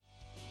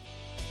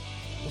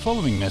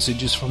following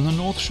message is from the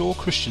North Shore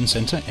Christian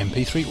Centre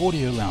MP3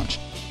 Audio Lounge.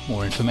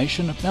 More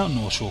information about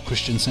North Shore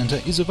Christian Centre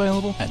is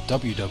available at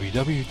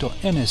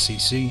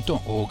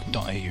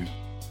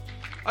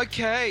www.nscc.org.au.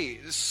 Okay,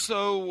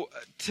 so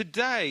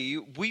today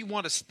we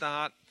want to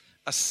start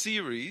a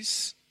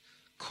series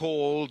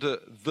called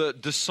The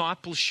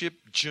Discipleship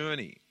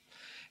Journey.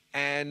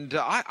 And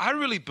I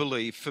really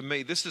believe, for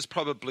me, this is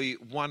probably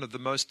one of the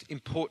most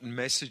important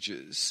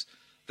messages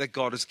that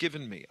God has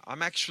given me.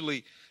 I'm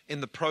actually in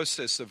the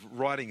process of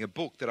writing a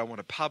book that I want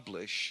to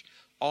publish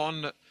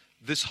on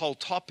this whole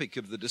topic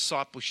of the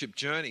discipleship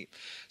journey.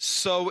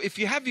 So if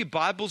you have your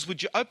Bibles,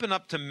 would you open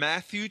up to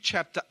Matthew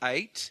chapter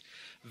 8,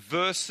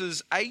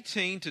 verses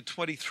 18 to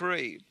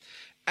 23.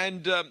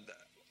 And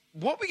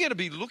what we're going to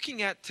be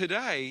looking at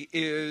today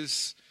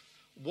is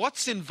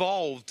what's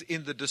involved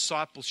in the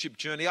discipleship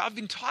journey. I've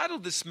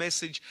entitled this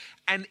message,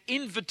 An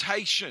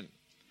Invitation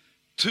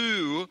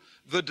to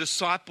the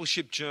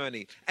Discipleship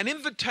Journey. An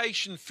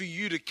invitation for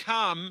you to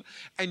come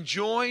and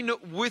join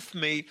with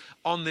me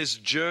on this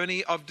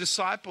journey of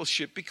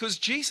discipleship, because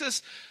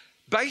Jesus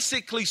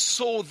basically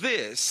saw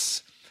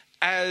this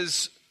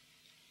as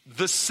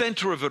the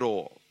center of it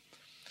all.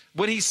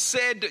 When he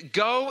said,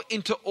 go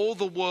into all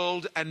the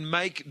world and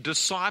make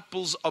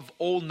disciples of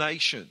all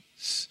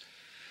nations,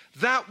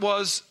 that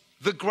was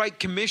the Great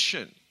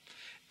Commission.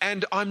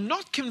 And I'm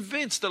not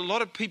convinced a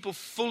lot of people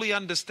fully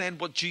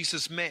understand what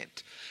Jesus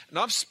meant. And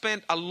I've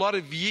spent a lot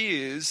of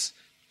years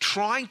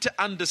trying to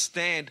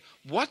understand,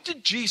 what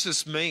did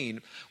Jesus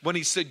mean when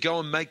he said, go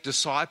and make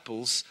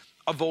disciples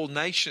of all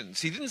nations?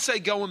 He didn't say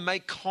go and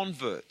make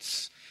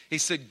converts. He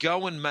said,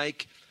 go and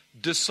make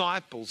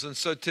disciples. And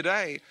so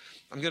today,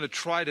 I'm going to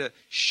try to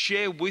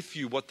share with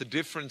you what the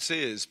difference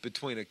is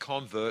between a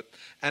convert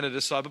and a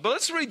disciple. But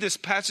let's read this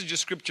passage of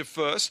scripture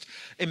first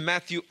in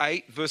Matthew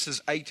 8,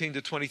 verses 18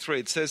 to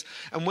 23. It says,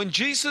 and when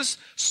Jesus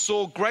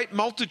saw great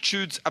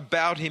multitudes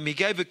about him, he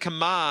gave a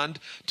command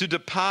to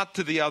depart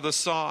to the other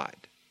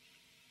side.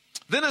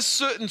 Then a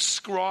certain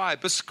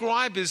scribe, a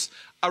scribe is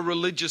a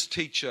religious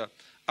teacher,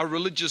 a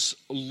religious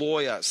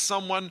lawyer,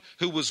 someone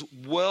who was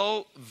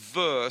well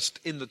versed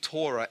in the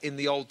Torah, in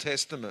the Old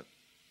Testament.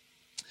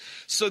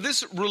 So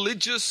this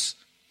religious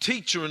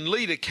teacher and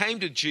leader came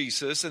to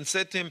Jesus and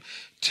said to him,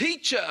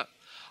 Teacher,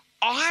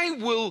 I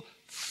will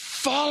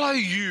follow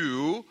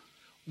you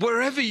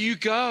wherever you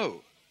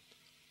go.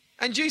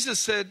 And Jesus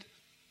said,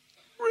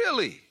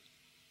 Really?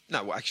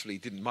 No, well, actually, he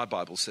didn't. My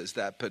Bible says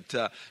that,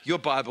 but your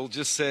Bible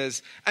just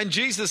says, and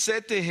Jesus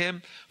said to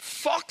him,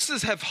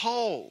 Foxes have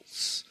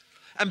holes,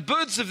 and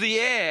birds of the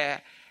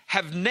air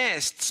have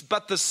nests,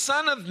 but the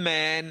Son of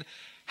Man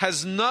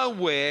has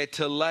nowhere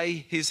to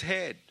lay his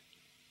head.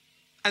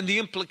 And the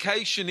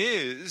implication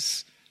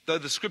is, though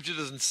the scripture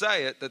doesn't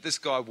say it, that this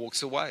guy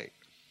walks away.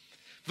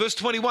 Verse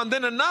 21,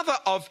 then another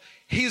of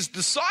his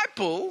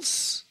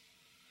disciples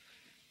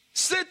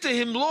said to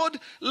him, Lord,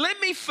 let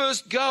me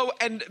first go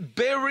and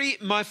bury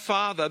my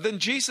father. Then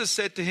Jesus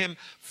said to him,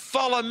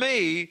 follow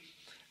me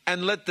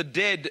and let the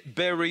dead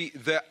bury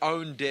their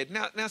own dead.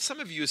 Now some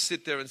of you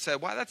sit there and say,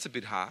 wow, that's a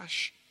bit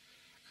harsh.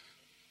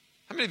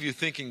 How many of you are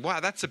thinking, wow,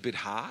 that's a bit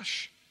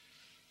harsh?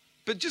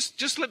 But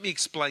just let me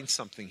explain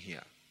something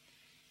here.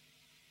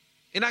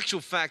 In actual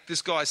fact,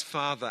 this guy's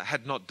father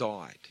had not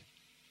died.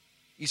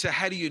 You say,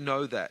 how do you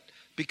know that?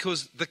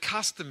 Because the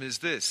custom is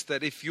this,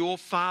 that if your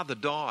father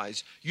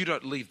dies, you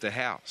don't leave the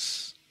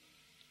house.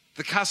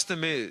 The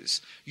custom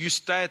is you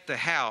stay at the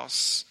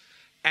house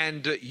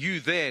and you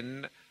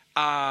then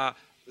are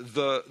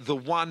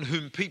the one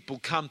whom people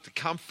come to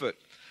comfort.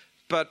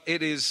 But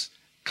it is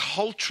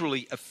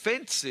culturally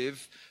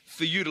offensive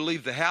for you to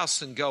leave the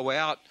house and go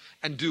out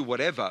and do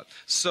whatever.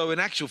 So in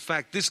actual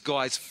fact, this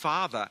guy's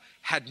father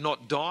had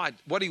not died.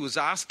 What he was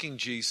asking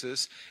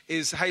Jesus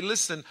is, hey,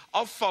 listen,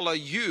 I'll follow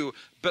you,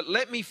 but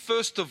let me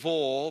first of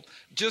all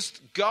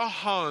just go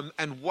home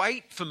and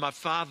wait for my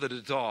father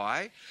to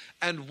die.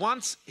 And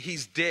once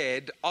he's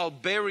dead, I'll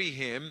bury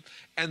him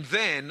and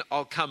then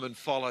I'll come and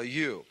follow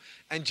you.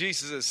 And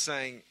Jesus is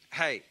saying,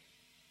 hey,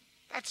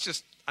 that's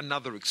just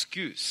another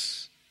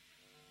excuse.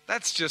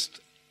 That's just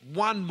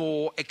one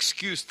more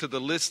excuse to the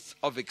list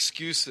of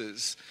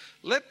excuses.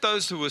 Let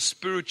those who are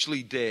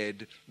spiritually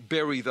dead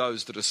bury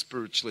those that are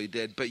spiritually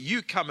dead, but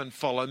you come and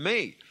follow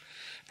me.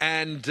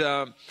 And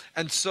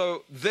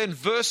so then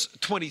verse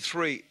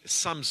 23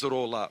 sums it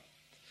all up.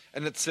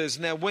 And it says,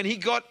 now when he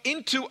got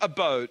into a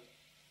boat,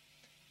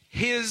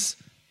 his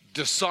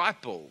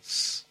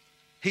disciples,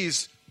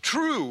 his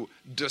true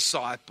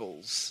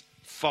disciples,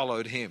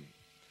 followed him.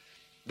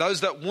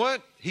 Those that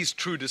weren't his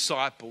true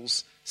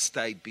disciples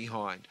stayed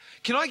behind.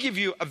 Can I give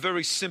you a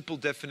very simple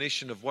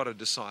definition of what a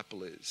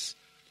disciple is?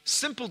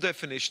 Simple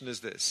definition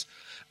is this.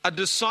 A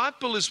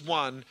disciple is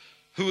one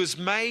who has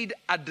made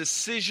a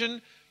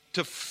decision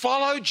to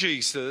follow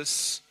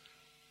Jesus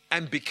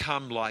and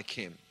become like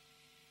him.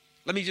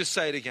 Let me just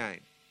say it again.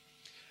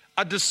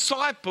 A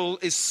disciple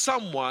is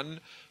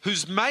someone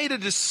who's made a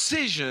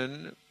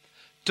decision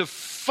to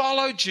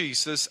follow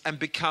Jesus and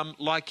become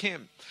like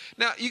him.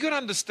 Now, you got to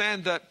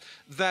understand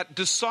that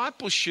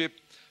discipleship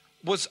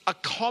was a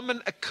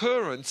common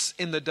occurrence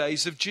in the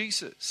days of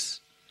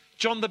Jesus.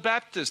 John the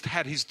Baptist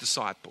had his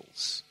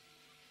disciples.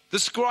 The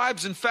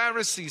scribes and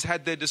Pharisees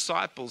had their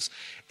disciples.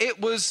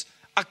 It was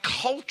a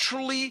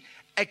culturally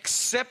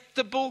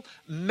acceptable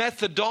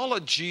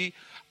methodology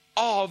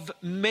of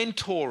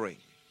mentoring.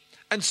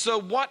 And so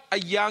what a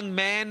young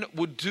man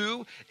would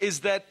do is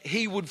that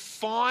he would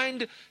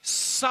find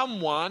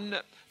someone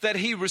that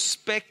he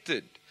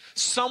respected,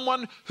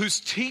 someone whose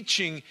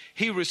teaching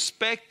he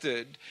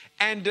respected,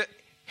 and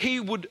he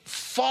would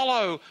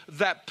follow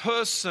that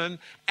person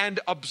and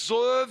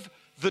observe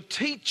the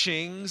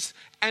teachings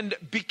and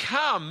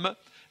become,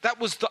 that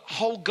was the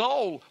whole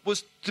goal,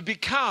 was to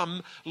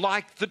become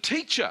like the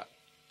teacher.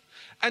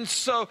 And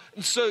so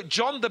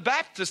John the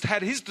Baptist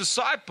had his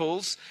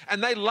disciples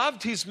and they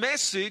loved his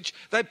message.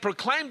 They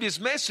proclaimed his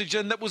message,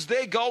 and that was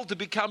their goal, to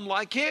become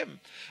like him.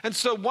 And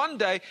so one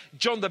day,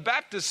 John the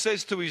Baptist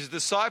says to his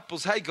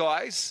disciples, hey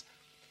guys,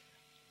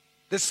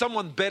 there's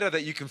someone better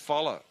that you can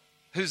follow.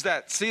 Who's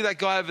that? See that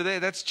guy over there?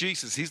 That's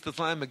Jesus. He's the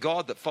Lamb of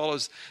God that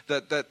follows,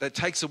 that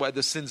takes away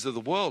the sins of the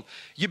world.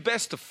 You're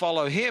best to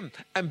follow him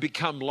and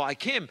become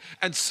like him.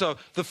 And so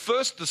the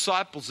first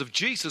disciples of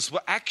Jesus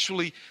were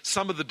actually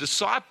some of the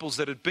disciples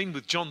that had been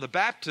with John the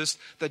Baptist,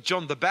 that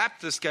John the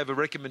Baptist gave a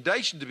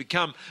recommendation to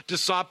become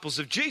disciples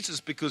of Jesus,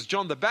 because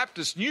John the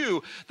Baptist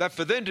knew that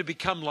for them to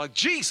become like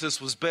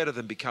Jesus was better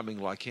than becoming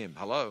like him.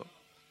 Hello?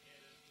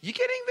 You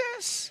getting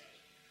this?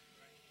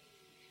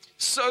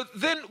 So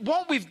then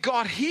what we've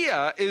got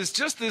here is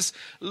just this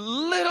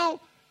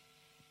little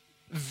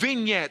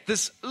vignette,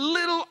 this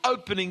little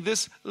opening,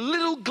 this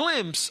little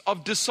glimpse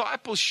of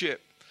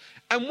discipleship.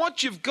 And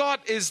what you've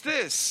got is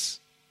this.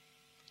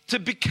 To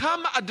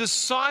become a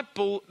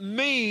disciple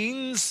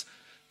means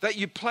that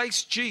you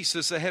place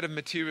Jesus ahead of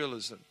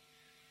materialism.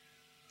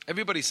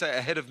 Everybody say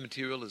ahead of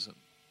materialism.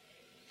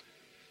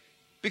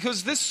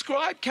 Because this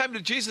scribe came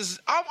to Jesus and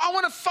said, I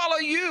want to follow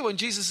you. And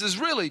Jesus says,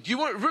 really? Do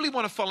you really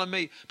want to follow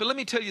me? But let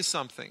me tell you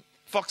something.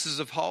 Foxes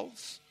have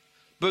holes.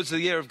 Birds of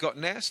the air have got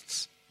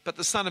nests. But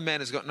the Son of Man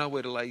has got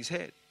nowhere to lay his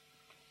head.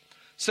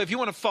 So if you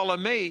want to follow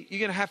me, you're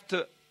going to have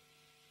to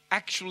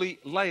actually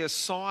lay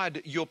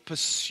aside your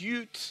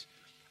pursuit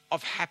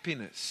of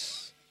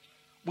happiness,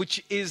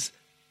 which is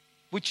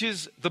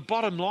the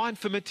bottom line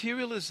for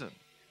materialism.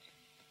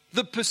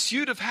 The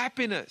pursuit of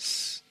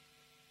happiness.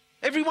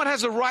 Everyone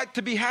has a right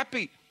to be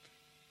happy.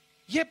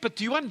 Yeah, but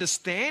do you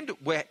understand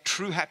where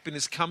true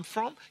happiness comes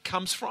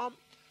from?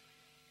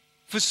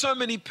 For so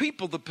many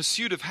people, the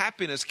pursuit of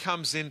happiness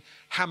comes in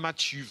how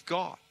much you've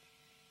got,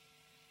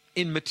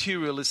 in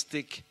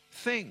materialistic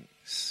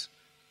things.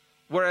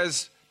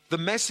 Whereas the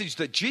message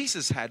that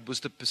Jesus had was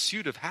the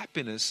pursuit of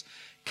happiness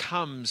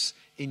comes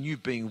in you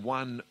being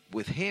one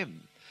with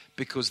him.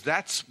 Because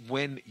that's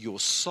when your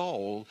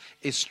soul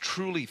is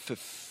truly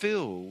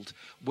fulfilled,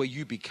 where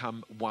you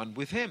become one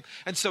with him.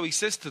 And so he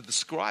says to the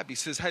scribe, he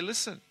says, hey,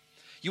 listen,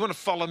 you want to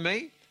follow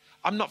me?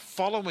 I'm not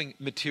following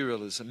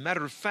materialism.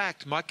 Matter of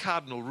fact, my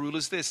cardinal rule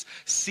is this: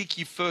 seek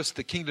ye first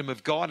the kingdom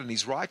of God and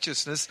his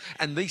righteousness,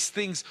 and these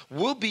things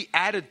will be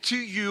added to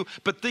you,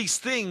 but these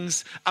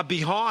things are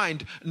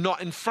behind,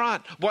 not in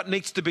front. What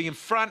needs to be in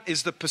front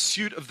is the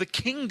pursuit of the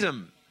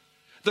kingdom.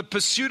 The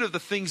pursuit of the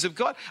things of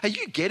God. Are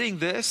you getting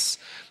this?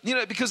 You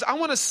know, because I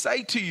want to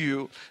say to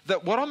you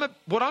that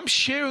what I'm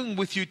sharing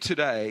with you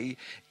today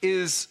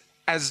is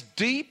as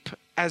deep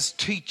as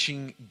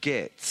teaching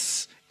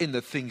gets in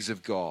the things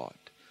of God.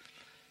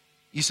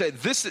 You say,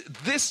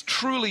 this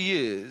truly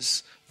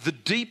is the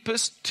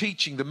deepest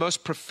teaching, the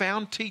most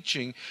profound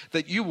teaching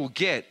that you will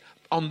get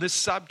on this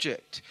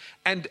subject.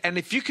 And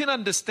if you can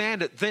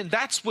understand it, then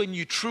that's when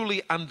you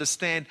truly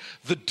understand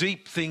the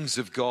deep things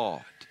of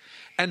God.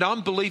 And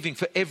I'm believing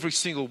for every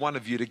single one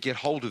of you to get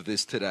hold of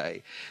this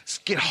today.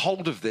 Get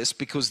hold of this,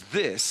 because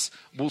this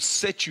will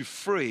set you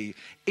free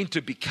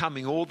into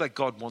becoming all that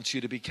God wants you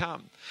to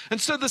become.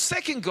 And so the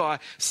second guy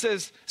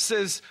says,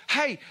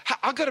 hey,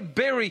 I got to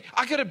bury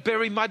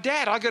my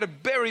dad. I got to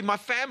bury my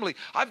family.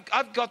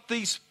 I've got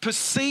these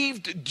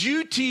perceived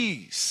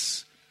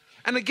duties.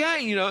 And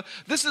again, you know,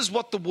 this is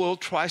what the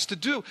world tries to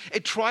do.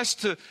 It tries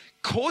to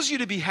cause you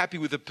to be happy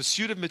with the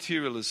pursuit of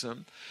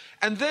materialism.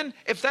 And then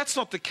if that's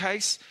not the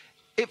case,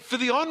 for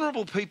the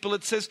honorable people,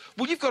 it says,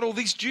 well, you've got all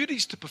these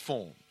duties to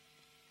perform.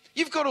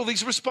 You've got all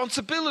these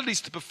responsibilities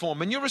to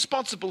perform, and you're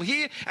responsible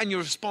here and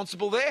you're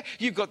responsible there.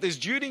 You've got this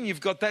duty and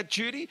you've got that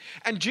duty.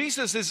 And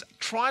Jesus is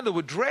trying to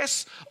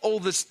address all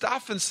this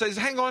stuff and says,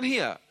 hang on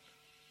here.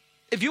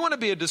 If you want to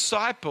be a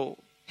disciple,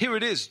 here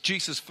it is,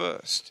 Jesus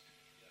first.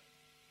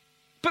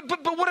 But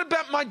what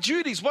about my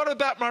duties? What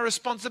about my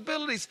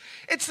responsibilities?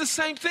 It's the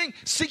same thing.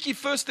 Seek ye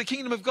first the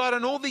kingdom of God,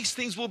 and all these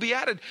things will be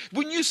added.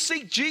 When you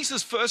seek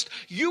Jesus first,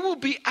 you will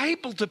be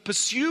able to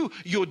pursue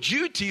your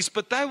duties,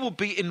 but they will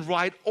be in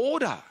right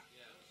order.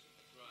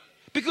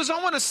 Because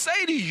I want to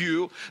say to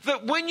you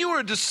that when you're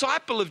a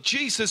disciple of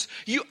Jesus,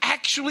 you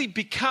actually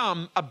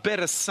become a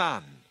better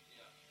son.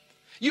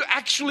 You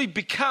actually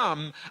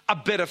become a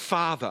better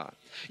father.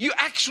 You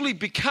actually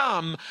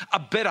become a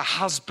better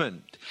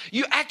husband.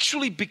 You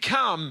actually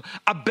become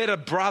a better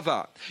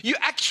brother. You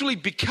actually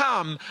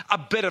become a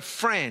better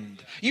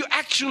friend. You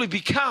actually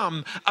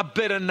become a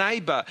better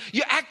neighbor.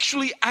 You're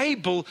actually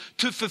able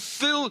to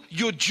fulfill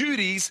your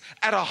duties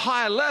at a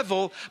higher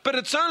level, but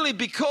it's only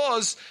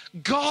because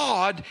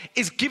God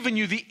is giving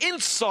you the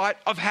insight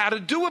of how to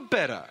do it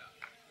better.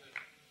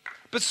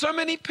 But so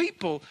many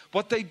people,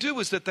 what they do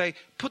is that they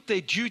put their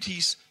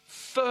duties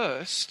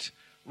first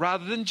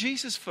rather than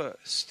Jesus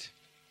first.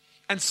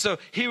 And so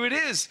here it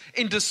is.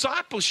 In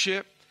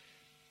discipleship,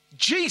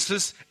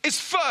 Jesus is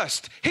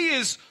first. He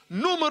is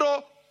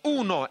numero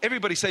uno.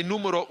 Everybody say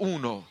numero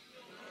uno.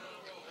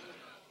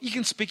 You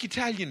can speak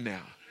Italian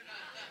now.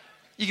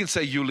 You can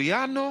say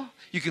Giuliano.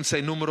 You can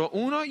say numero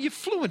uno. You're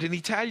fluent in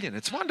Italian.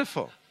 It's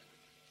wonderful.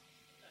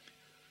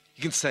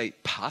 You can say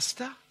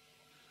pasta.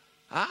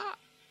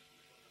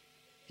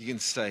 You can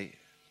say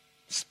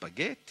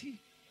spaghetti.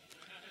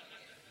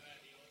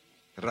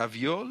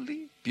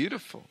 Ravioli.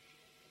 Beautiful.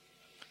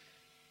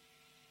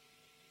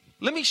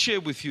 Let me share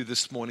with you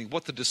this morning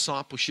what the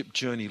discipleship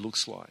journey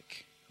looks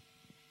like.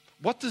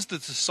 What does the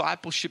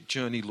discipleship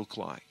journey look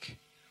like?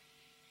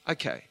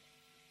 Okay,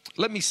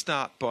 let me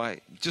start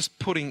by just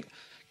putting,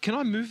 can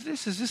I move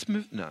this? Is this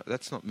move? No,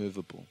 that's not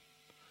movable.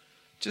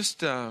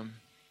 Just,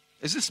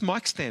 is this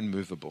mic stand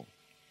movable?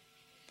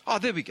 Oh,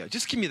 there we go.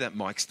 Just give me that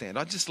mic stand.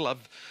 I just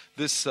love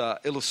this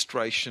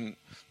illustration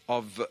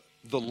of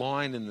the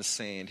line in the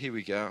sand. Here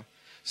we go.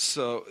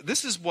 So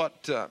this is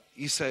what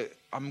you say,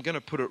 I'm going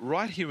to put it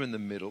right here in the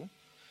middle.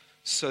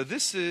 So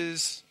this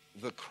is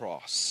the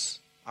cross.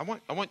 I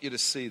want you to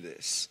see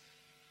this.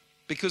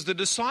 Because the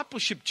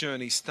discipleship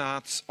journey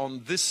starts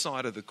on this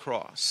side of the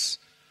cross,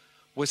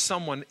 where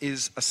someone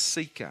is a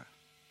seeker.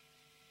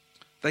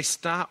 They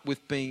start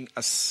with being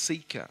a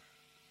seeker.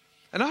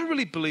 And I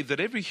really believe that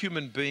every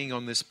human being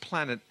on this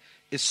planet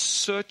is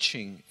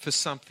searching for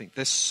something.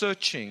 They're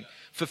searching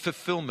for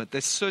fulfillment. They're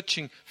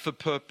searching for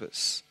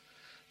purpose.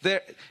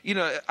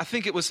 I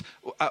think it was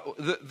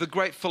the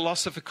great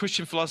philosopher,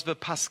 Christian philosopher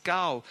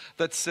Pascal,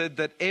 that said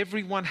that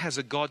everyone has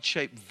a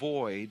God-shaped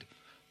void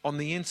on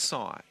the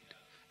inside.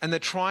 And they're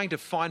trying to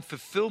find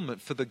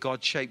fulfillment for the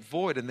God-shaped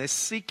void. And they're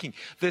seeking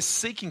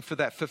for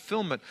that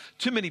fulfillment.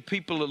 Too many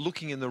people are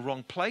looking in the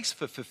wrong place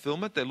for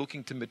fulfillment. They're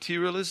looking to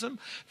materialism.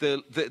 They're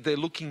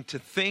looking to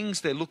things.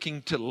 They're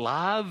looking to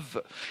love.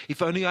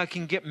 If only I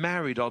can get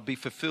married, I'll be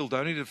fulfilled.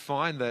 Only to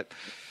find that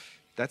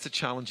that's a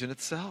challenge in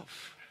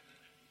itself.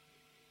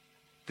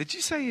 Did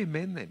you say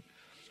amen then?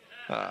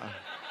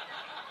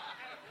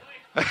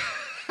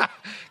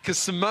 Because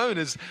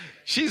Simone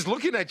she's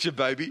looking at you,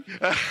 baby.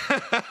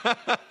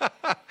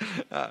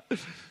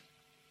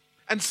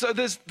 And so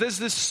there's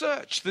this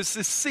search, there's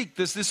this seek,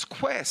 there's this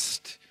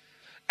quest.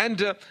 And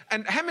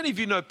how many of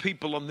you know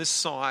people on this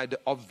side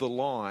of the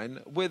line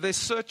where they're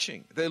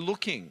searching, they're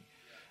looking?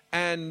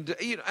 And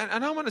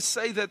I want to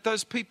say that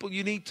those people,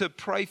 you need to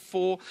pray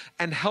for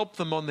and help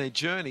them on their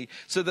journey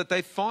so that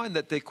they find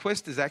that their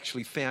quest is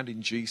actually found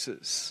in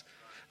Jesus.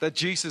 That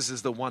Jesus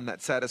is the one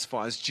that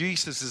satisfies.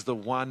 Jesus is the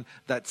one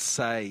that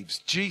saves.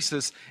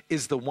 Jesus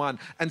is the one.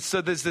 And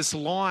so there's this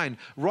line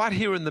right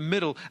here in the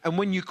middle. And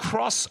when you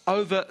cross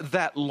over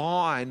that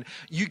line,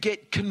 you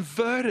get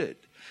converted.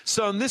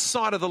 So on this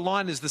side of the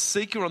line is the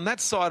seeker. On that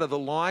side of the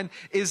line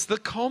is the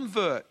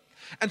convert.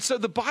 And so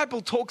the Bible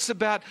talks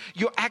about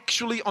you're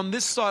actually on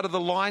this side of the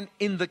line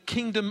in the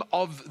kingdom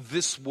of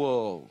this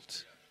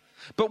world.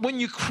 But when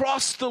you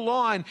cross the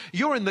line,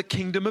 you're in the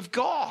kingdom of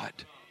God.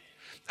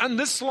 And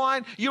this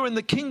line, you're in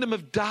the kingdom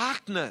of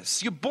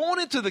darkness. You're born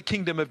into the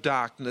kingdom of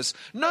darkness.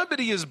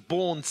 Nobody is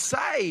born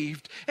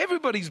saved.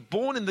 Everybody's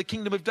born in the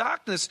kingdom of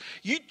darkness.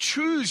 You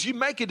choose, you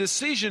make a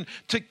decision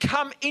to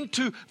come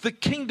into the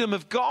kingdom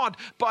of God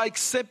by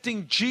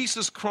accepting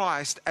Jesus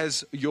Christ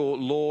as your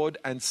Lord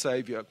and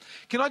Savior.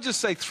 Can I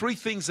just say 3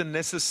 things are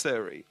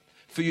necessary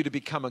for you to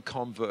become a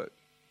convert?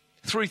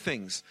 3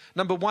 things.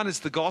 Number 1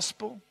 is the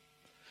gospel.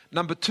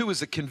 Number 2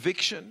 is a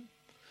conviction.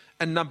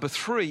 And number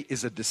 3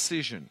 is a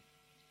decision.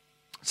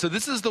 So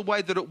this is the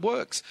way that it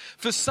works.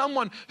 For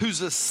someone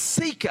who's a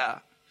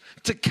seeker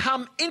to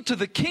come into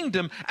the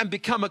kingdom and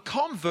become a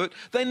convert,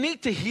 they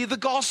need to hear the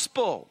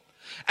gospel.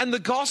 And the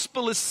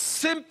gospel is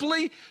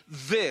simply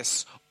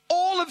this.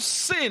 All have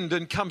sinned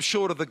and come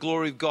short of the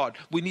glory of God.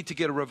 We need to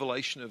get a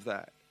revelation of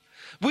that.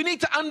 We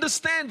need to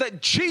understand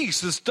that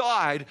Jesus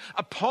died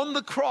upon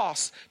the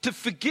cross to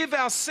forgive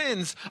our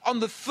sins. On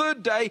the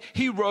 3rd day,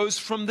 he rose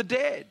from the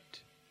dead.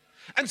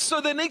 And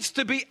so there needs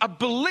to be a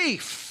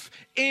belief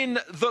in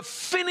the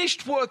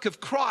finished work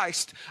of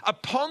Christ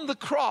upon the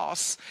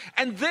cross.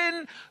 And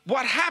then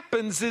what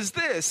happens is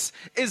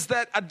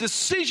that a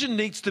decision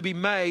needs to be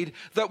made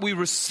that we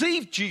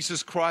receive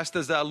Jesus Christ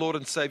as our Lord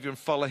and Savior and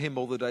follow him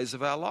all the days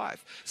of our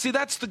life. See,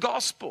 that's the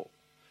gospel.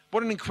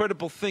 What an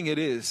incredible thing it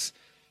is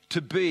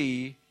to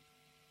be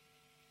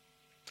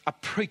a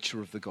preacher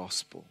of the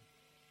gospel,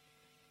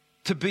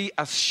 to be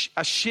a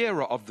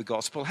sharer of the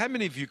gospel. How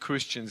many of you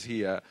Christians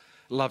here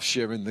love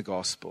sharing the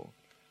gospel?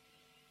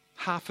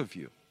 Half of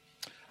you.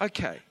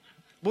 Okay.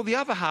 Well, the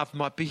other half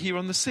might be here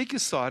on the seeker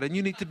side, and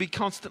you need to be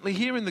constantly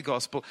hearing the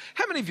gospel.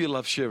 How many of you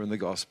love sharing the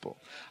gospel?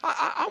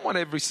 I want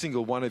every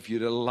single one of you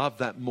to love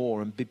that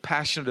more and be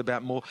passionate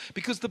about more,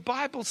 because the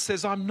Bible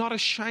says, I'm not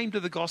ashamed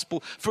of the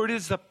gospel, for it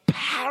is the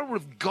power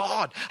of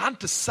God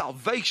unto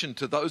salvation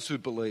to those who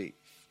believe.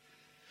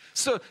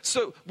 So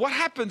what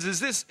happens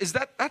is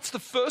that's the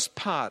first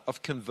part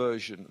of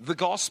conversion, the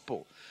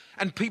gospel,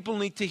 and people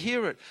need to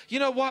hear it. You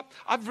know what?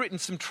 I've written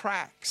some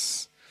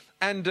tracts.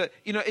 And,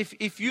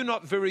 if you're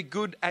not very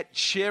good at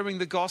sharing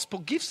the gospel,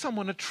 give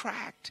someone a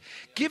tract.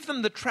 Give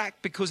them the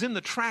tract, because in the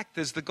tract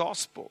there's the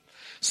gospel.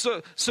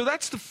 So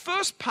that's the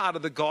first part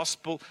of the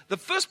gospel. The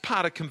first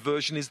part of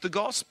conversion is the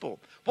gospel.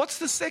 What's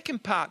the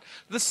second part?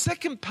 The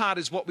second part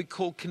is what we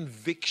call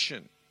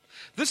conviction.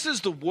 This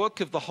is the work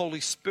of the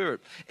Holy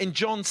Spirit. In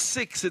John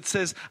 6, it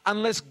says,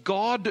 unless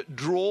God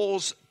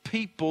draws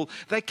people,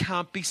 they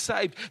can't be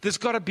saved. There's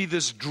got to be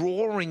this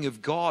drawing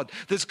of God.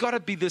 There's got to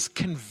be this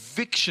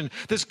conviction.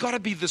 There's got to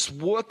be this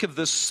work of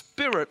the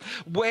Spirit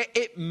where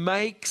it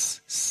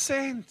makes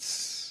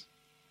sense.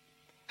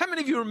 How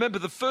many of you remember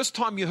the first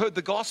time you heard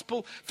the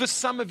gospel? For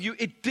some of you,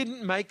 it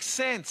didn't make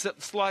sense.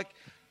 It's like,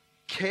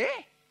 care?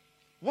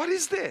 What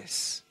is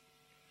this?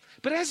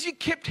 But as you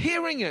kept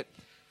hearing it,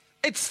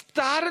 it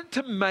started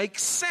to make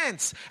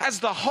sense as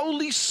the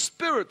Holy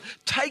Spirit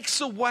takes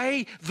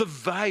away the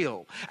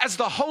veil, as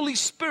the Holy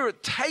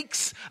Spirit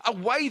takes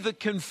away the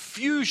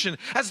confusion,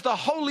 as the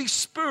Holy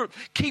Spirit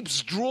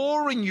keeps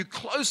drawing you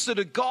closer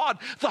to God,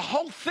 the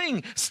whole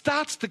thing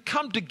starts to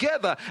come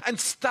together and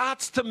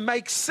starts to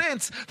make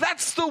sense.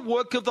 That's the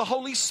work of the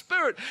Holy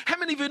Spirit. How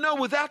many of you know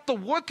without the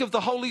work of the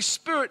Holy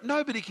Spirit,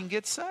 nobody can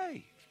get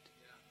saved?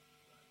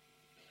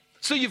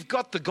 So you've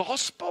got the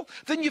gospel,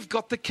 then you've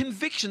got the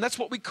conviction. That's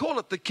what we call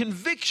it, the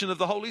conviction of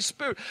the Holy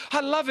Spirit.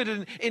 I love it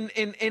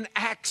in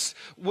Acts,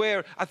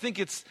 where I think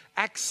it's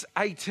Acts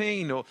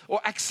 18 or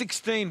Acts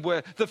 16,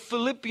 where the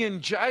Philippian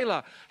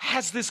jailer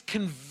has this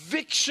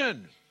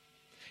conviction.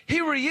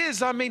 Here he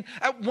is. I mean,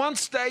 at one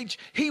stage,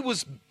 he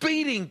was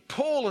beating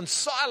Paul and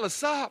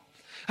Silas up.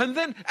 And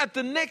then at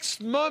the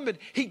next moment,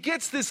 he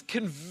gets this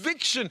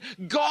conviction.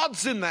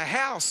 God's in the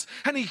house.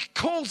 And he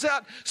calls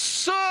out,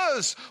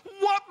 sirs,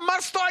 what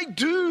must I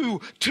do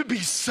to be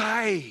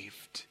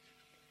saved?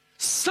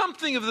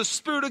 Something of the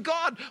Spirit of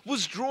God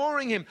was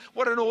drawing him.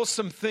 What an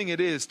awesome thing it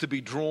is to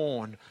be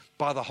drawn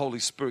by the Holy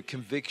Spirit,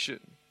 conviction.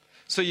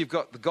 So you've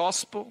got the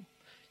gospel,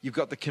 you've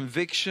got the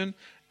conviction,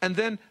 and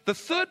then the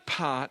third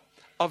part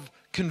of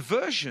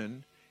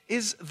conversion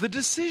is the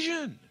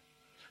decision.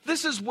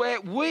 This is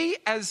where we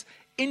as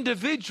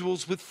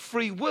individuals with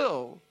free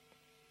will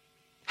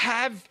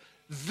have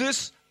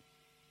this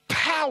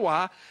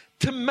power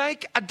to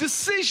make a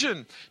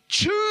decision.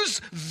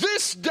 Choose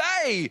this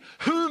day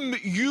whom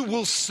you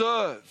will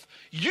serve.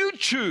 You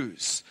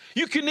choose.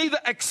 You can either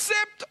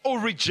accept or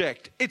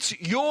reject. It's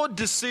your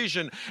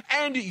decision,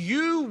 and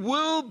you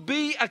will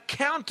be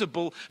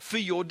accountable for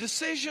your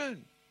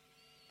decision.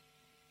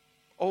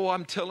 Oh,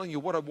 I'm telling you,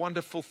 what a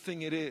wonderful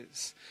thing it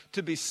is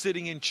to be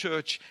sitting in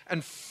church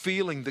and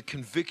feeling the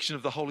conviction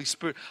of the Holy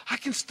Spirit. I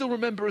can still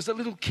remember as a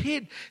little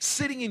kid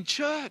sitting in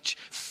church,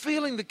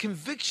 feeling the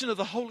conviction of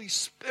the Holy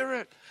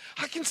Spirit.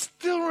 I can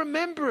still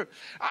remember it.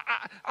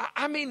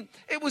 I mean,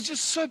 it was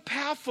just so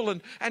powerful.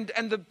 And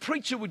the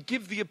preacher would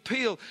give the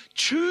appeal,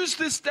 choose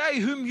this day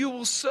whom you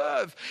will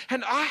serve.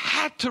 And I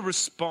had to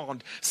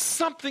respond.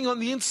 Something on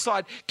the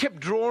inside kept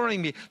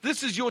drawing me.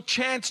 This is your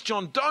chance,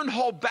 John. Don't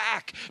hold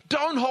back.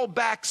 Don't hold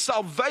back.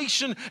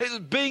 Salvation is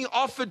being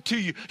offered to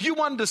you. You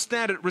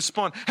understand it,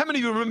 respond. How many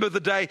of you remember the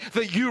day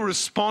that you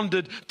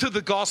responded to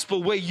the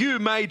gospel, where you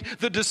made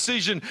the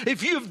decision?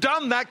 If you've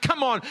done that,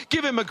 come on,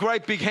 give him a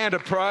great big hand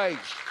of praise.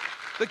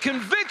 The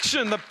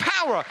conviction, the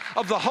power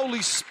of the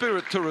Holy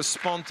Spirit to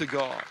respond to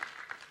God.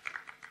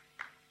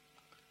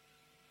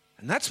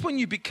 And that's when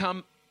you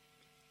become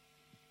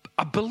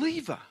a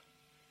believer.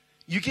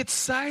 You get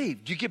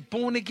saved. You get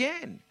born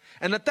again.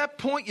 And at that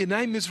point, your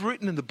name is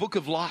written in the book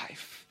of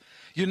life.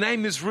 Your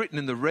name is written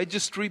in the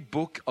registry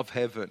book of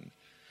heaven.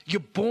 You're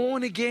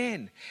born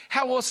again.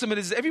 How awesome it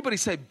is. Everybody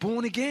say,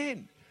 born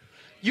again.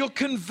 You're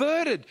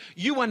converted.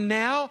 You are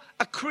now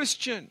a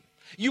Christian.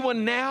 You are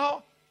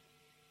now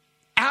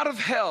out of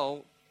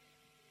hell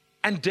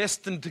and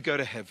destined to go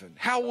to heaven.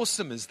 How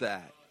awesome is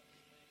that?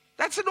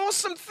 That's an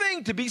awesome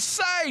thing, to be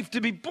saved,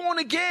 to be born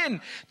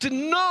again, to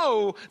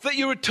know that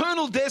your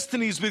eternal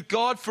destiny is with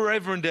God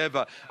forever and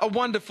ever. A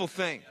wonderful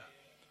thing.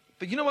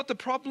 But you know what the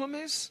problem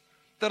is?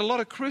 That a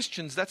lot of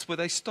Christians, that's where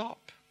they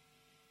stop.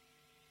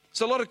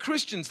 So a lot of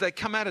Christians, they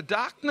come out of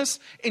darkness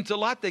into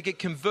light, they get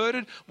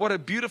converted. What a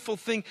beautiful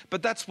thing.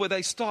 But that's where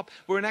they stop.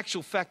 Where in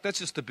actual fact, that's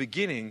just the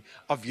beginning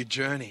of your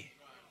journey.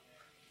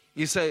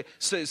 You say,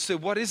 so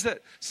what is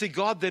that? See,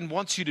 God then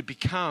wants you to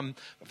become,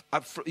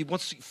 He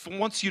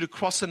wants you to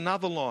cross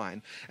another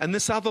line. And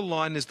this other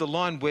line is the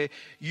line where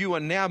you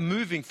are now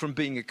moving from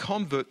being a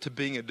convert to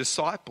being a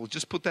disciple.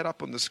 Just put that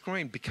up on the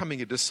screen,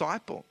 becoming a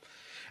disciple.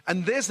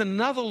 And there's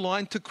another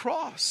line to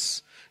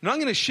cross. And I'm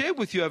going to share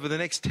with you over the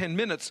next 10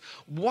 minutes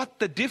what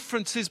the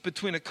difference is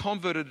between a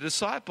convert and a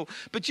disciple.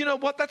 But you know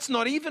what? That's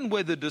not even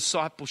where the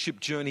discipleship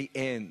journey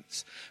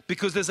ends,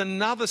 because there's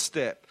another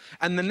step.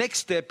 And the next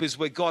step is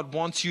where God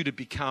wants you to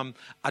become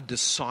a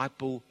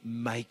disciple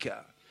maker.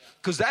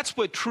 Because that's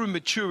where true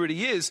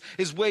maturity is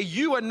where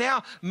you are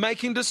now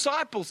making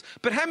disciples.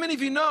 But how many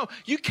of you know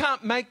you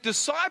can't make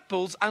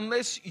disciples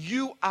unless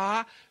you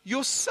are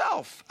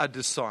yourself a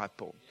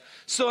disciple?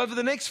 So over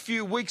the next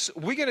few weeks,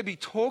 we're going to be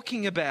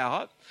talking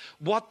about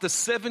what the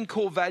 7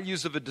 core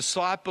values of a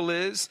disciple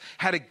is,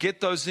 how to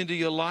get those into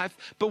your life.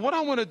 But what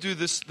I want to do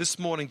this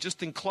morning,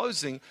 just in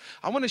closing,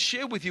 I want to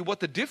share with you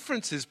what the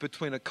difference is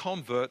between a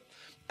convert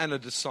and a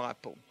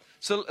disciple.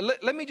 So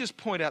let me just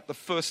point out the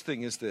first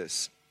thing is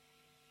this.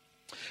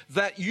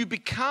 That you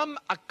become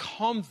a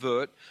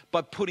convert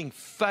by putting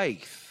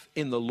faith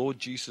in the Lord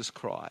Jesus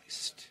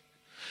Christ.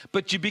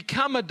 But you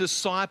become a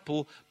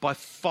disciple by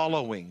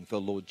following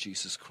the Lord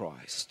Jesus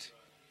Christ.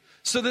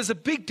 So there's a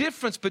big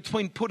difference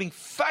between putting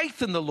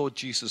faith in the Lord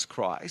Jesus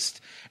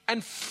Christ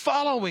and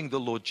following the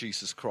Lord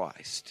Jesus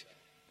Christ.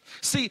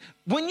 See,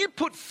 when you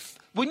put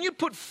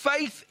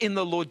faith in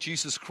the Lord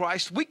Jesus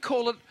Christ, we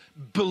call it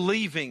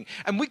believing.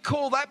 And we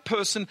call that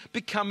person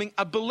becoming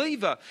a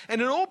believer.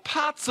 And in all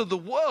parts of the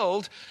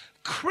world,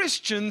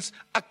 Christians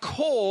are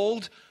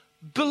called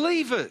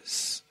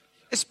believers.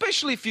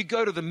 Especially if you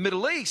go to the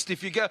Middle East,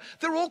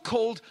 they're all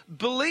called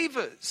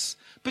believers.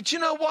 But you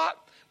know what?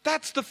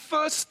 That's the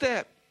first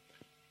step.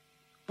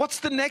 What's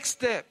the next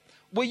step?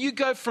 Where you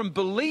go from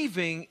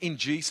believing in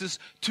Jesus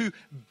to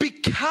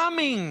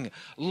becoming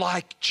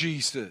like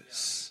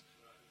Jesus.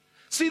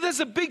 See, there's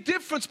a big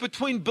difference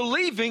between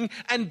believing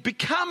and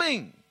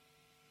becoming.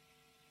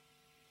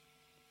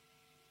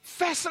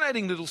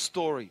 Fascinating little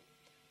story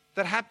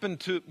that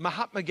happened to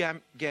Mahatma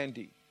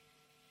Gandhi.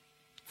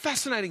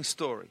 Fascinating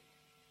story.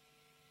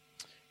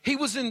 He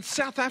was in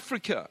South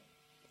Africa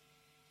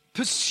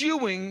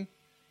pursuing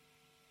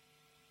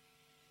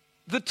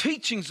the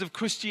teachings of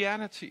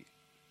Christianity.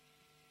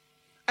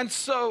 And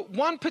so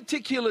one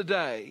particular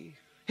day,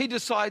 he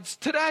decides,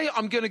 today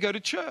I'm going to go to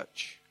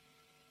church.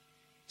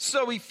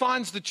 So he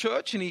finds the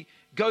church and he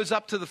goes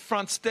up to the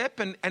front step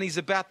and he's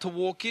about to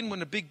walk in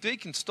when a big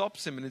deacon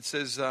stops him and it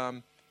says,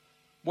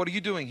 what are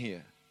you doing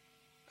here?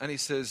 And he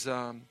says,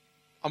 I'm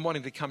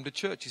wanting to come to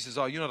church. He says,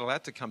 oh, you're not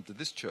allowed to come to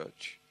this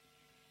church.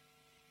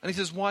 And he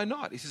says, why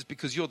not? He says,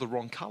 because you're the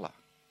wrong color.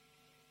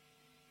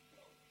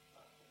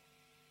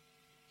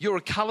 You're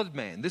a colored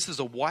man. This is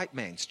a white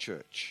man's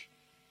church.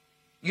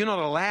 You're not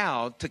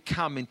allowed to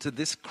come into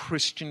this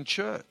Christian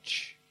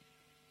church.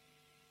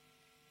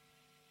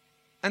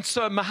 And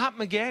so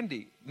Mahatma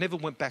Gandhi never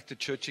went back to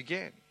church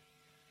again.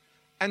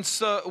 And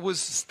so it was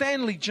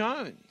Stanley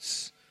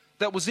Jones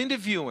that was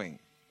interviewing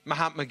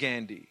Mahatma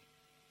Gandhi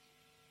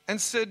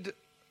and said,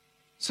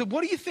 so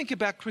what do you think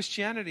about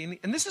Christianity?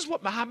 And this is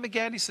what Mahatma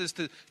Gandhi says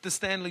to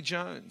Stanley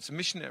Jones, a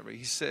missionary.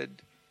 He said,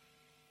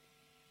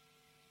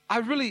 I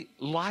really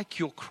like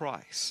your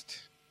Christ.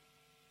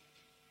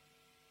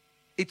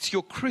 It's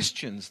your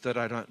Christians that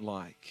I don't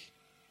like.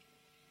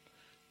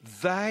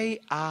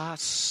 They are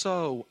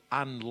so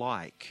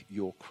unlike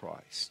your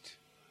Christ.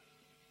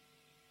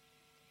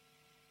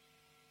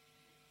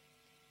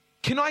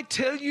 Can I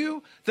tell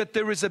you that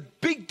there is a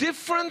big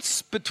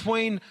difference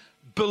between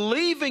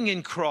believing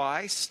in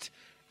Christ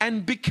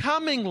and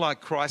becoming like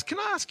Christ? Can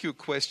I ask you a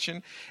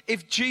question?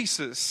 If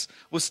Jesus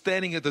was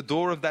standing at the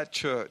door of that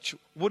church,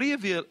 would he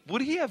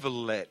ever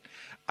let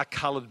a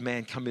colored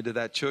man come into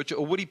that church?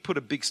 Or would he put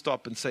a big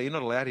stop and say, you're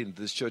not allowed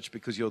into this church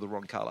because you're the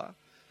wrong color?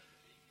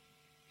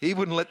 He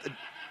wouldn't let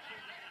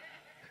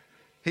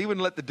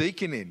the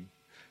deacon in.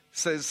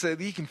 So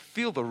you can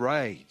feel the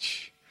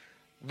rage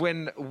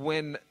when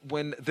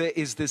there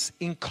is this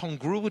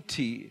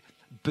incongruity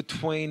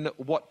between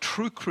what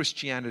true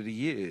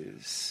Christianity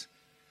is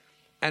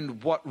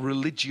and what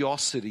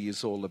religiosity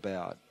is all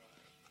about.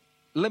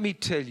 Let me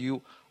tell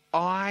you,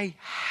 I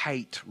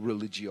hate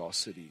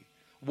religiosity.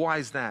 Why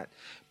is that?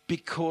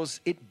 Because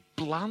it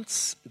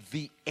blunts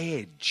the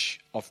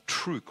edge of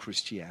true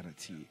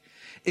Christianity.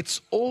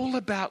 It's all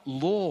about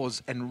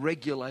laws and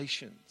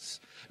regulations,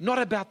 not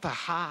about the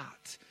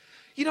heart.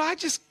 You know,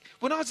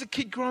 when I was a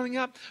kid growing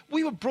up,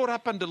 we were brought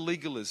up under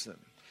legalism.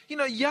 You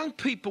know, young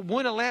people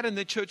weren't allowed in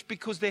the church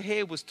because their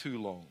hair was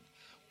too long.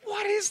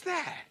 What is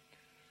that?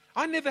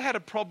 I never had a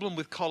problem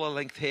with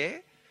collar-length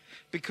hair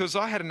because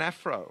I had an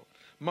afro.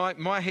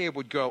 My hair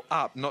would go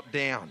up, not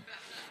down.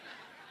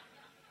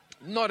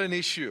 Not an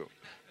issue.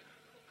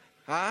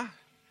 Huh?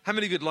 How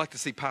many of you would like to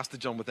see Pastor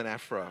John with an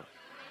afro?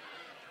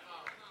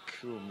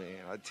 Cool, man,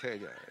 I tell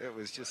you. It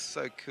was just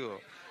so cool.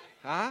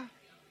 Huh?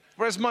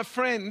 Whereas my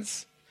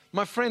friends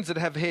that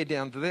have hair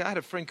down to there, I had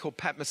a friend called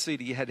Pat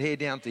Mesiti, he had hair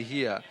down to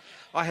here.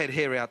 I had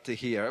hair out to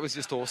here. It was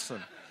just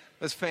awesome.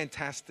 It was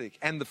fantastic.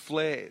 And the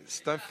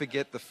flares. Don't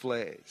forget the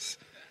flares.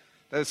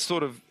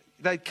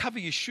 They'd cover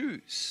your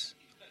shoes.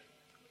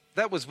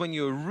 That was when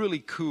you were really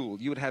cool.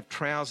 You would have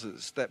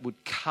trousers that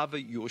would cover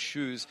your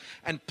shoes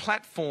and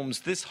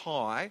platforms this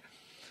high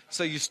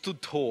so you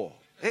stood tall.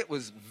 It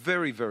was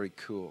very, very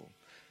cool.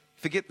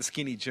 Forget the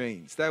skinny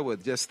jeans. They were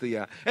just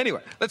the...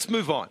 Anyway, let's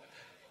move on.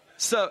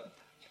 So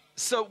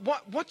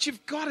what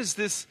you've got is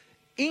this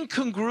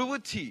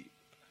incongruity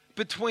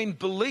between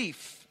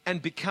belief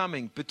and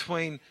becoming,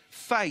 between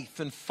faith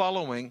and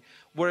following,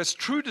 whereas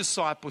true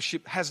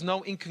discipleship has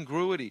no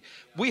incongruity.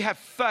 We have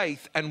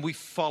faith and we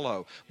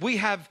follow. We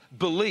have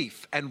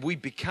belief and we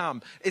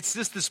become. It's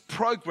just this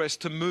progress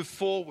to move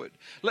forward.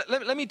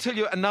 Let me tell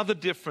you another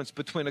difference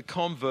between a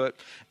convert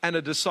and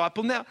a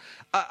disciple. Now,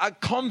 a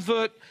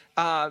convert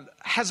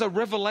has a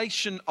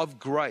revelation of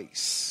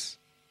grace.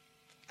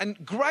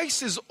 And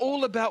grace is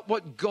all about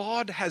what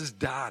God has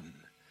done.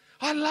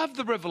 I love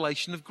the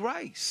revelation of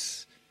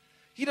grace.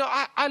 You know,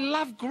 I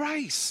love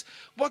grace.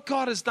 What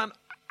God has done,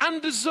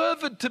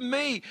 undeserved to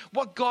me,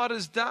 what God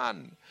has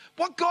done.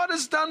 What God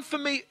has done for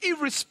me,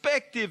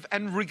 irrespective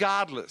and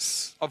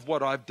regardless of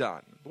what I've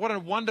done. What a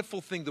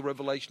wonderful thing the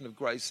revelation of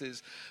grace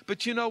is.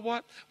 But you know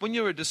what? When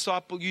you're a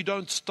disciple, you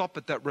don't stop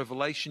at that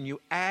revelation. You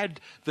add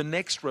the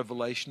next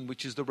revelation,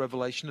 which is the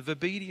revelation of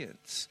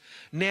obedience.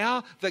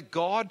 Now that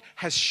God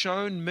has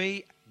shown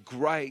me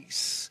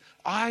grace,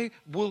 I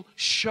will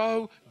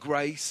show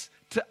grace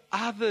to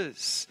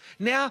others.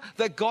 Now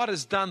that God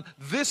has done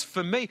this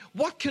for me,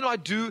 what can I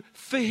do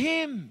for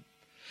Him?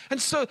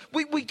 And so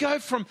we go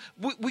from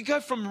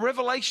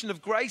revelation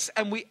of grace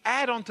and we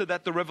add onto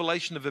that the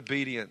revelation of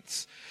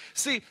obedience.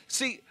 See,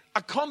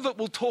 a convert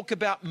will talk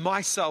about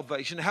my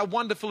salvation, how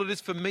wonderful it is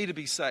for me to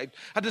be saved.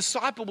 A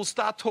disciple will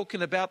start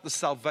talking about the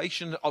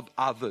salvation of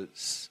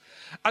others.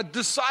 A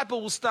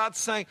disciple will start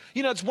saying,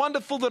 you know, it's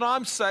wonderful that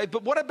I'm saved,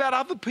 but what about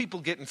other people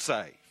getting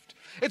saved?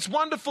 It's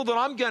wonderful that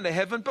I'm going to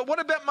heaven, but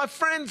what about my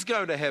friends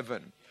going to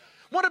heaven?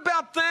 What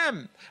about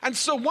them? And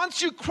so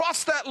once you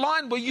cross that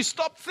line where you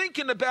stop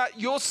thinking about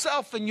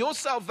yourself and your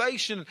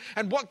salvation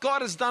and what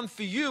God has done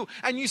for you,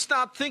 and you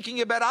start thinking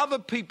about other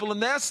people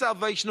and their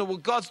salvation and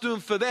what God's doing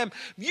for them,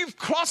 you've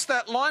crossed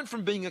that line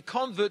from being a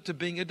convert to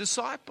being a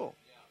disciple.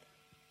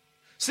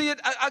 See,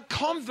 a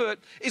convert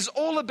is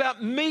all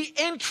about me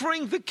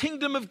entering the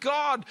kingdom of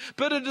God.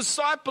 But a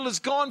disciple has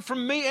gone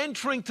from me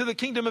entering to the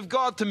kingdom of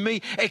God to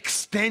me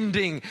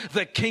extending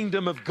the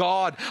kingdom of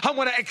God. I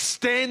want to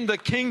extend the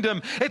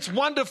kingdom. It's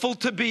wonderful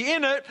to be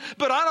in it,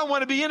 but I don't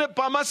want to be in it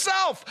by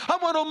myself. I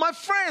want all my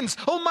friends,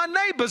 all my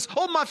neighbors,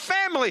 all my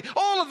family,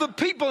 all of the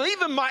people,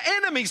 even my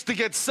enemies to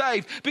get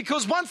saved.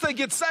 Because once they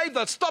get saved,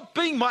 they'll stop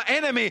being my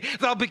enemy.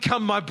 They'll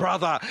become my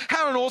brother.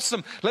 How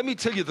awesome. Let me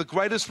tell you, the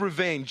greatest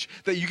revenge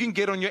that you can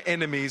get on your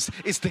enemies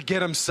is to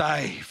get them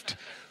saved.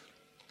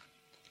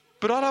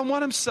 But I don't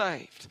want them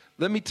saved.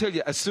 Let me tell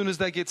you, as soon as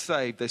they get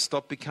saved, they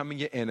stop becoming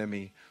your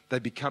enemy. They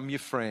become your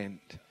friend.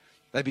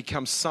 They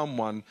become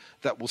someone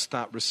that will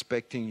start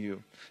respecting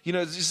you. You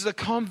know, this is a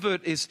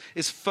convert is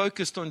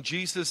focused on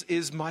Jesus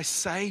is my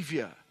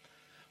Savior.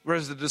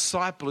 Whereas the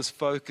disciple is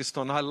focused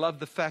on, I love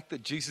the fact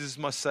that Jesus is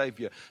my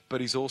Savior, but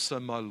He's also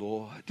my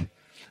Lord.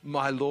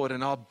 My Lord,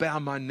 and I'll bow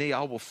my knee.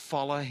 I will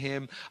follow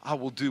Him. I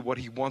will do what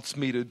He wants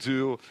me to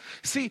do.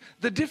 See,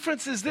 the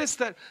difference is this,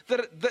 that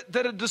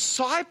a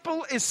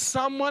disciple is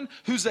someone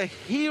who's a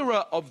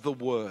hearer of the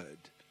word.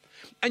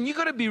 And you've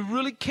got to be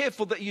really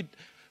careful that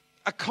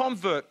a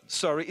convert,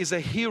 is a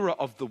hearer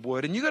of the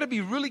word. And you've got to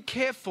be really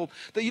careful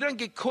that you don't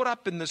get caught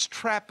up in this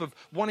trap of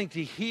wanting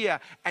to hear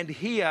and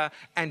hear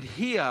and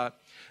hear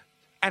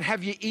and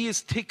have your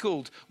ears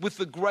tickled with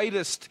the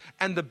greatest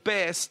and the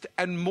best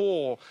and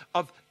more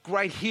of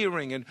great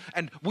hearing,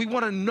 and we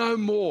want to know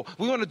more.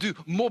 We want to do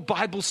more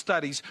Bible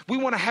studies. We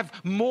want to have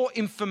more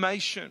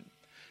information.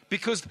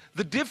 Because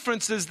the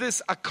difference is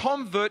this, a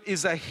convert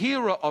is a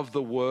hearer of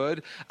the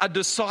word, a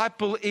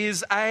disciple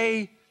is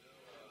a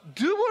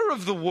doer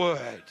of the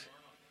word.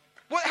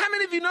 Well, how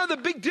many of you know the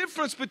big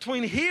difference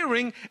between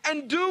hearing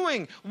and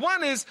doing?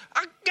 One is,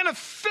 I'm going to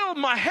fill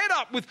my head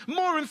up with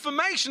more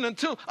information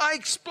until I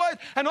explode.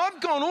 And I've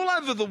gone all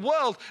over the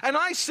world and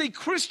I see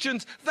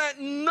Christians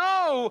that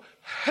know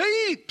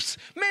heaps.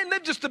 Man,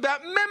 they've just about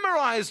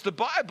memorized the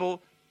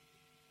Bible.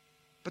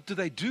 But do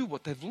they do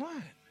what they've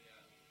learned?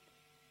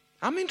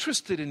 I'm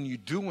interested in you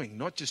doing,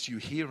 not just you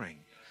hearing.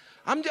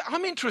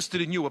 I'm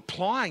interested in you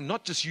applying,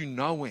 not just you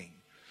knowing.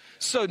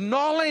 So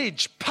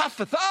knowledge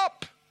puffeth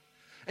up.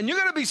 And you're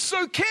going to be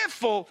so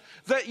careful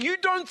that you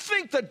don't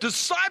think that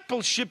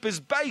discipleship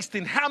is based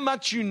in how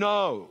much you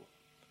know.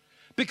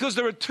 Because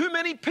there are too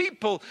many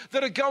people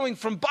that are going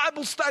from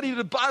Bible study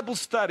to Bible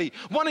study,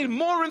 wanting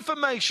more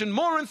information,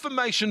 more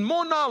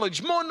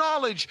knowledge,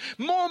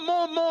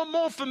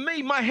 more for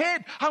me, my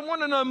head. I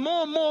want to know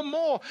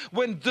more.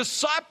 When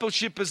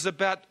discipleship is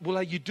about, well,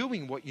 are you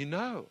doing what you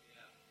know?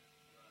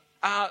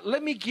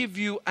 Let me give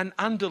you an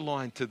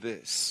underline to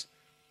this.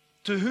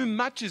 To whom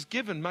much is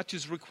given, much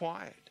is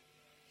required.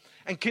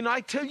 And can I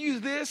tell you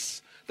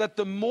this? That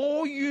the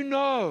more you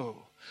know,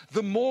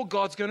 the more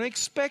God's going to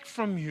expect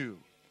from you.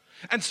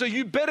 And so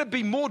you better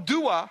be more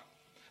doer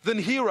than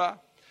hearer,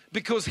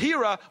 because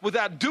hearer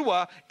without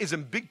doer is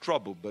in big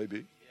trouble,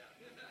 baby.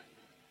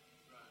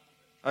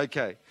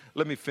 Okay,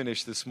 let me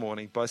finish this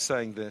morning by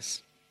saying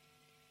this.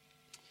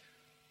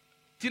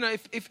 Do you know,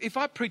 if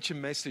I preach a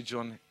message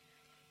on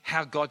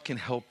how God can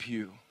help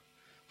you,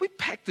 we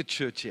pack the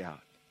church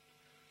out.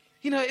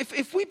 You know,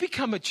 if we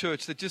become a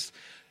church that just,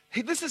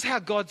 hey, this is how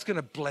God's going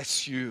to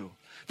bless you.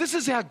 This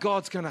is how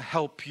God's going to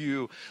help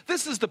you.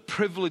 This is the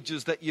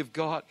privileges that you've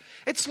got.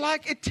 It's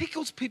like it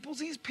tickles people's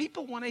ears.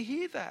 People want to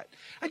hear that.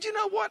 And you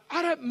know what?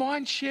 I don't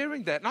mind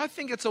sharing that. And I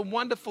think it's a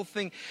wonderful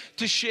thing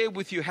to share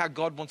with you how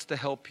God wants to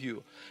help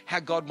you, how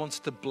God wants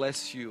to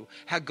bless you,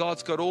 how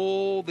God's got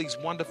all these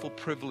wonderful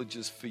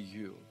privileges for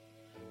you.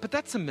 But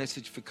that's a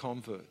message for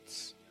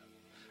converts.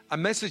 A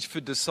message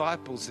for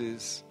disciples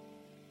is,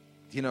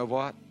 you know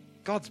what?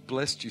 God's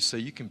blessed you so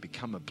you can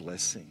become a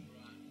blessing.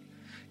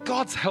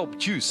 God's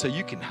helped you so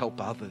you can help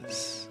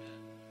others.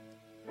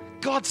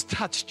 God's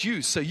touched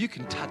you so you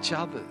can touch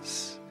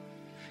others.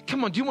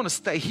 Come on, do you want to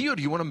stay here or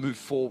do you want to move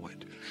forward?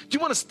 Do you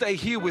want to stay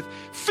here with,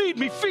 feed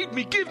me,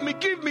 give me,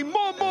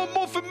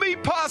 more for me,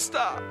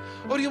 Pastor?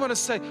 Or do you want to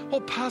say, oh,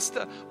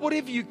 Pastor,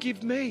 whatever you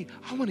give me,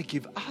 I want to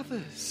give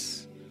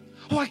others.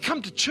 Oh, I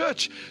come to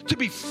church to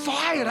be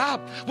fired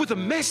up with a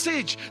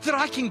message that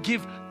I can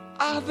give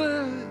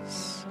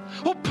others.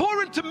 Or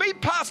pour into me,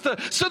 Pastor,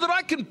 so that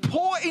I can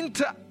pour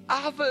into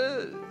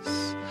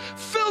others.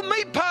 Fill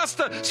me,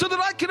 Pastor, so that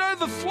I can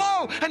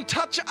overflow and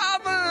touch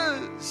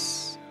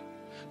others.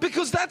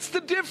 Because that's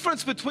the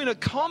difference between a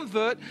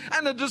convert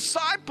and a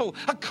disciple.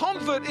 A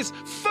convert is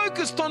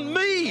focused on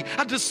me.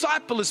 A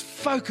disciple is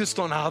focused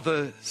on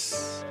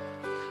others.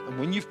 And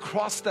when you've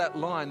crossed that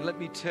line, let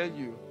me tell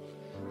you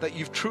that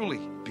you've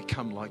truly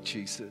become like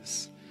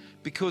Jesus.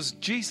 Because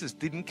Jesus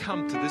didn't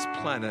come to this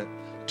planet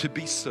to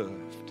be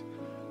served,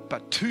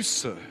 but to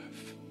serve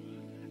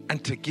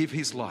and to give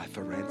his life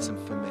a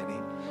ransom for many.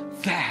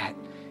 That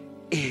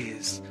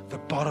is the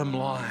bottom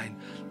line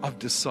of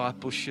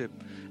discipleship.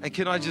 And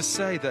can I just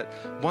say that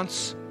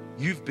once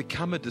you've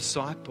become a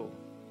disciple,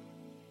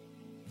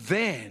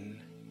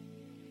 then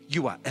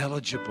you are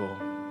eligible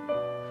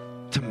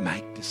to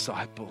make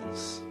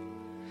disciples.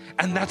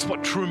 And that's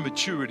what true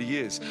maturity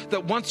is.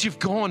 That once you've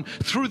gone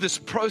through this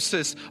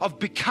process of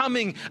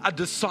becoming a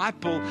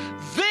disciple,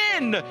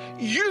 then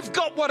you've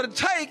got what it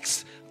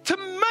takes to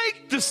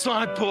make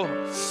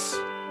disciples.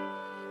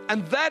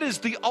 And that is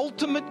the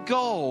ultimate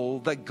goal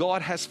that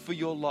God has for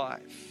your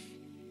life.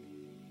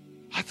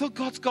 I thought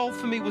God's goal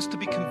for me was to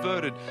be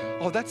converted.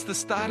 Oh, that's the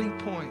starting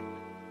point.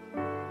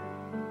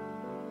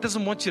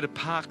 Doesn't want you to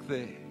park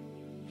there.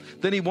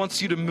 Then he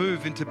wants you to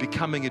move into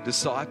becoming a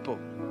disciple.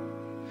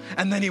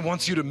 And then he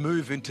wants you to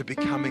move into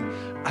becoming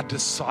a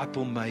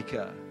disciple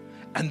maker.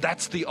 And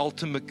that's the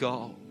ultimate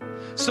goal.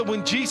 So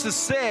when Jesus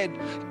said,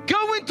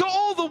 go into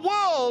all the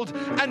world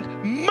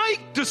and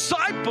make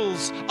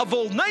disciples of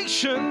all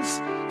nations,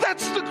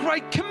 that's the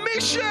Great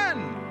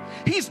Commission.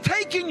 He's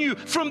taken you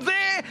from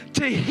there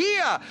to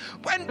here.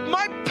 And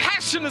my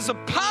passion as a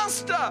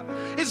pastor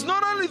is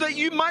not only that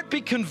you might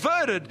be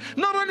converted,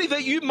 not only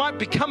that you might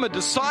become a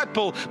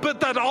disciple, but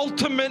that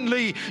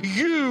ultimately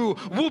you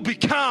will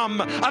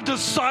become a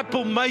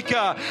disciple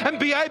maker and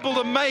be able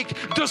to make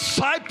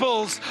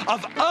disciples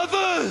of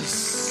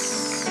others.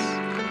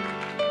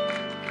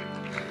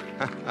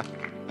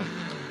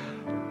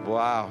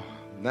 Wow,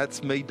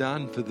 that's me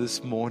done for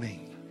this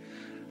morning.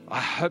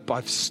 I hope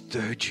I've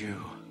stirred you.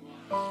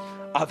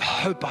 I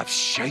hope I've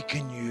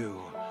shaken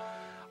you.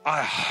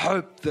 I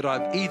hope that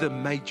I've either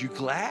made you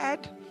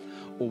glad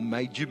or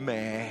made you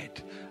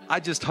mad. I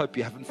just hope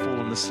you haven't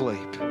fallen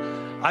asleep.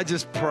 I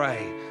just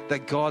pray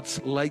that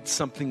God's laid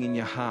something in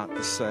your heart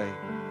to say,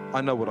 I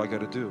know what I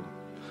got to do.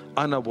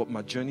 I know what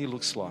my journey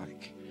looks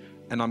like,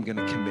 and I'm going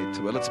to commit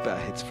to it. Let's bow our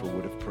heads for a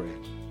word of prayer.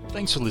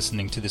 Thanks for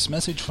listening to this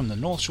message from the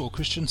North Shore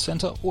Christian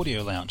Centre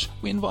Audio Lounge.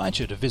 We invite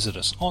you to visit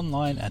us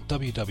online at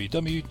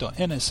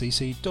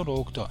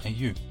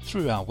www.nscc.org.au.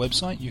 Through our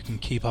website, you can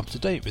keep up to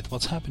date with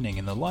what's happening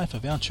in the life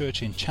of our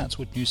church in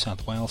Chatswood, New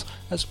South Wales,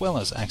 as well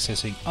as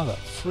accessing other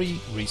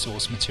free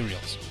resource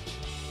materials.